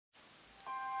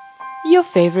your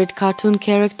favorite cartoon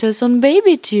characters on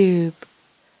BabyTube.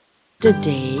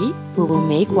 Today, we will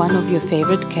make one of your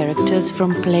favorite characters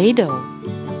from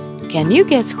Playdough. Can you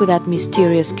guess who that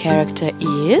mysterious character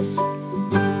is?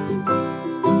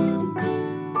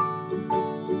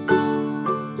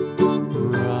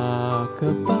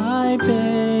 Rock-a-bye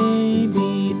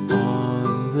baby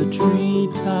on the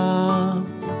treetop.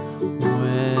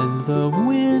 When the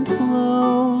wind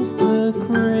blows, the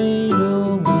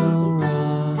cradle will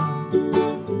rock.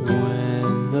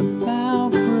 When the bough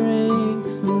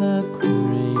breaks, the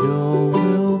cradle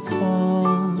will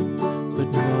fall. But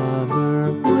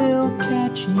mother will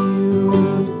catch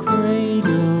you,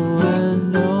 cradle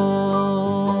and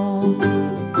all.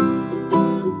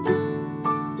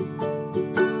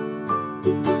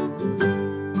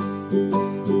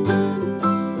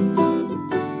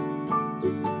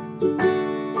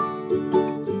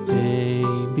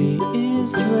 Baby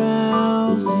is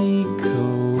drowsy,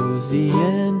 cozy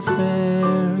and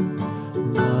fair.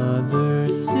 Mother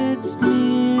sits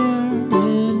near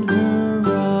in her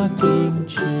rocking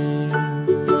chair.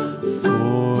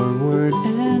 Forward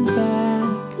and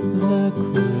back, the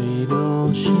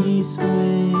cradle she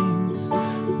swings.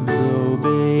 Though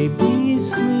baby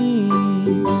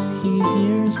sleeps, he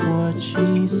hears what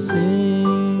she sings.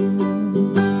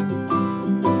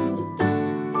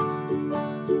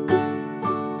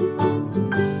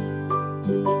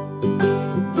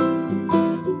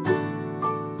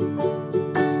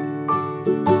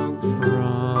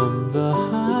 From the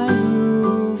high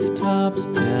rooftops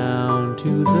down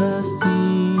to the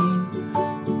sea,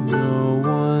 no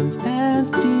one's as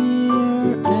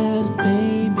dear as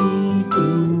baby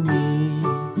to me.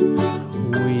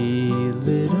 Wee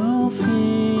little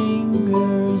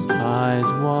fingers,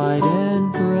 eyes wide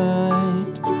and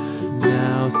bright,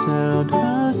 now sound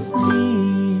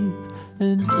asleep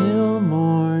until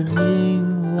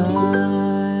morning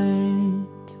light.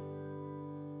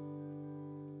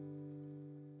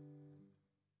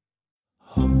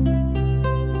 Home,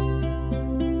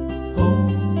 home,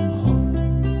 home,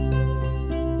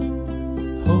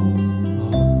 home,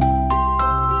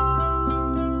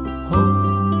 home,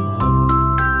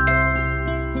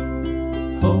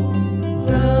 home,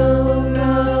 Row,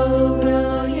 row,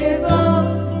 row your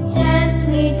boat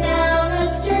gently down the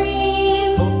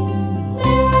stream.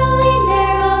 Merrily,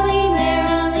 merrily,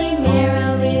 merrily,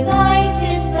 merrily, life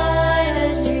is but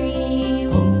a dream.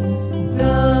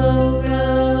 Row,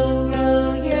 row,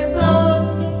 row your boat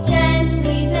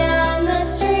gently down the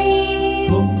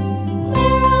stream.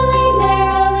 Merrily,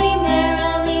 merrily,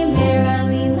 merrily,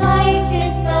 merrily, life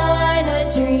is but a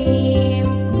dream.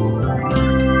 Row,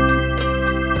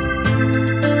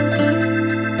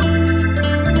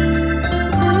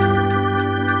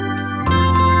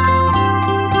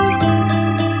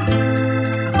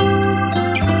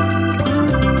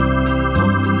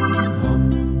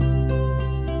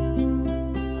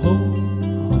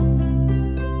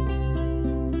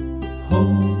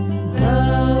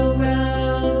 row,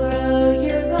 row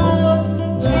your boat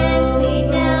gently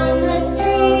down the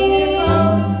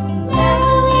stream.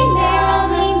 Merrily,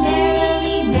 merrily,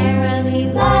 merrily, merrily,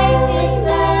 life is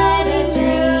but a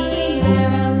dream.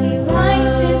 Merrily,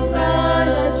 life is but a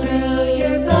dream.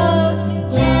 Your boat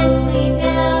gently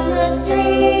down the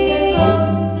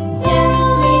stream.